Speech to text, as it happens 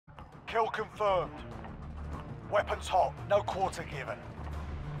Kill confirmed. Weapons hot, no quarter given.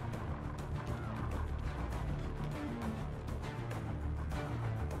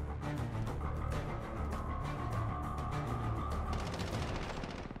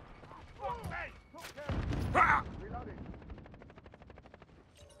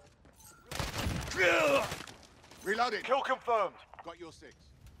 Reloading. Kill confirmed. Got your 6.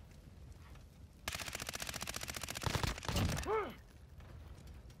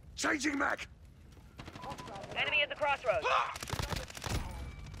 Changing mag! Enemy at the crossroads.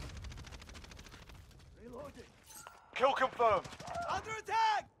 Kill confirmed. Under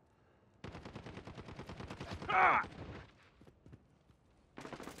attack!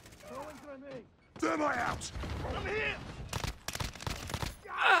 Thermite out! I'm here!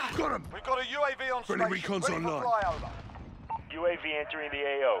 Got him! We've got a UAV on Friendly station. recon's ready for online. flyover. UAV entering the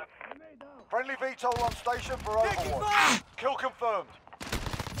AO. Friendly VTOL on station for Taking overwatch. fire! Kill confirmed.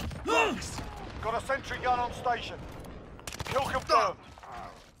 Got a sentry gun on station. Kill confirmed.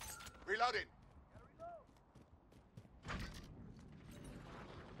 Reloading.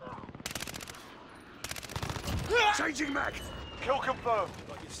 Changing mag! Kill confirmed.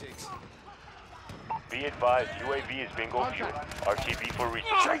 Got your 6. Be advised, UAV is bingo fuel. RTB for reach.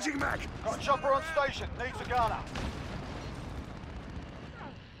 Changing mag! Got a chopper on station. Needs a gunner.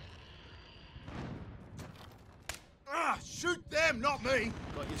 Shoot them, not me.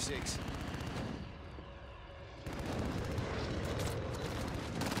 Got your 6.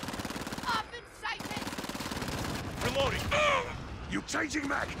 Up and sighted! Reloading! You changing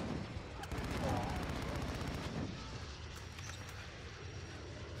mag!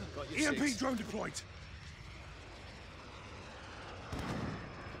 Got your EMP 6. drone deployed!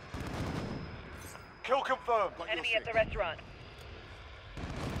 Kill confirmed. Got Enemy your at the 6. restaurant.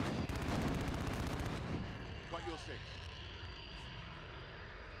 Got your 6.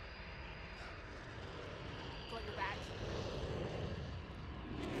 Got your back.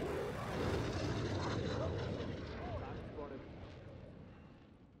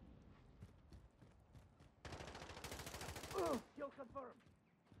 Kill confirmed.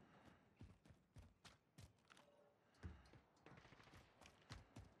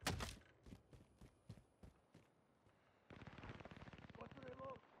 What's the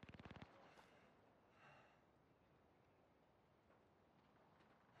reload?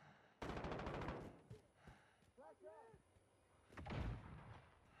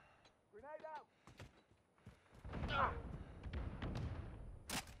 Grenade out!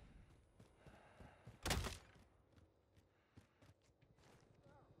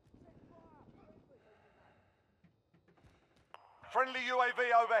 Friendly UAV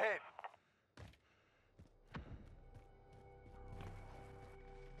overhead.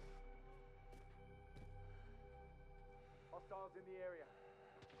 Hostiles in the area.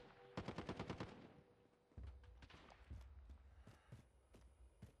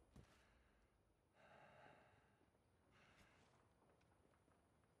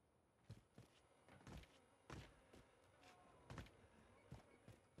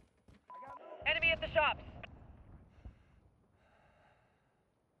 Enemy at the shops.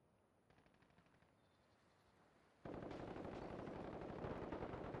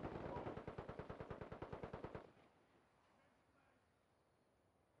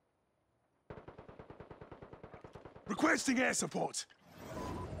 Requesting air support!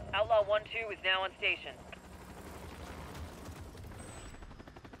 Outlaw 1-2 is now on station.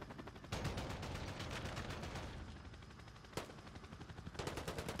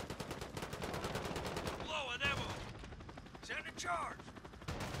 Low on ammo! Send in charge!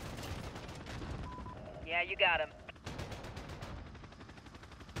 Yeah, you got him.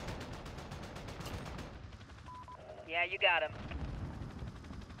 Yeah, you got him.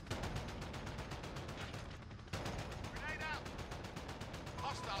 Grenade out.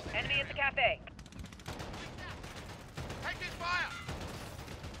 Hostiles in Enemy the at the area. cafe. Taking fire.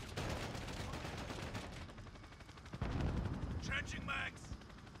 Trenching mags!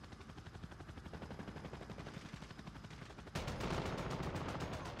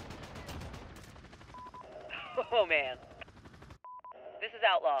 Oh, man. This is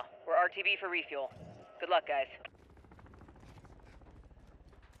Outlaw. We're RTB for refuel. Good luck, guys.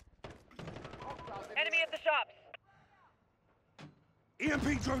 Enemy at the shops.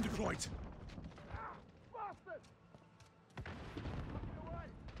 EMP drone deployed!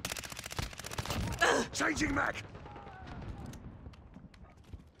 Changing mag!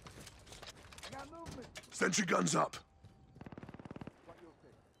 Sentry guns up!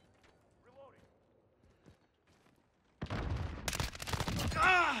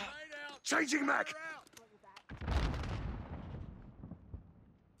 Changing mag!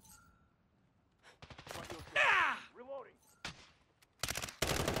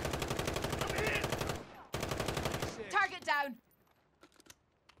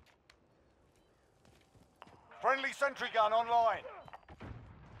 Friendly sentry gun online.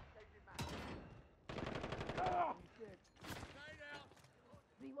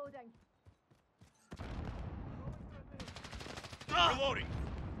 Reloading. Reloading.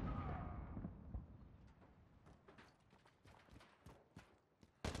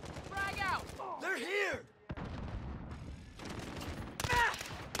 Frag out! They're here!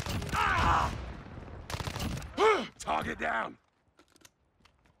 Target down!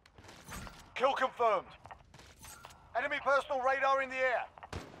 Kill confirmed. Enemy personal radar in the air.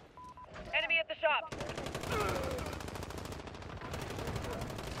 Enemy at the shop.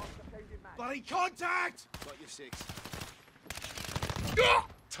 Bloody contact! Got your six.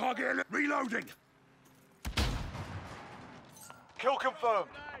 Target reloading! Kill confirmed.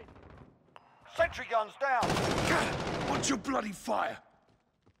 Sentry guns down. What's your bloody fire?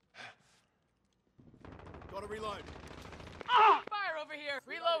 Gotta reload. Fire over here!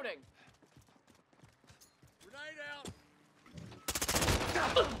 Reloading! Grenade out.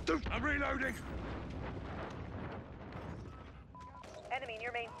 I'm reloading! Enemy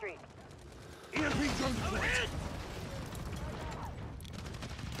near Main Street. EMP drone deployed!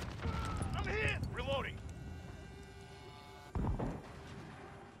 I'm here. Reloading!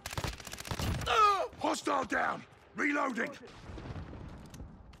 Hostile down! Reloading!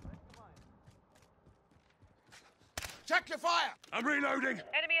 Check your fire. I'm reloading!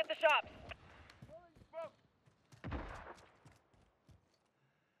 Enemy at the shop.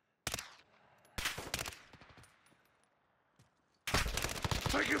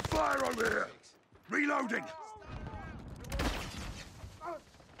 Taking fire over here! Reloading!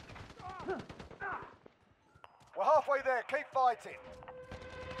 We're halfway there. Keep fighting.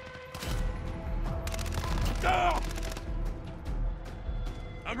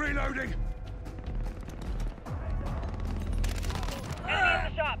 I'm reloading! Enemy at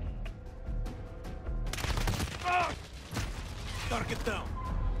the shop. Target down!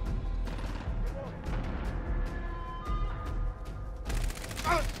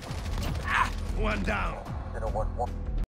 One down!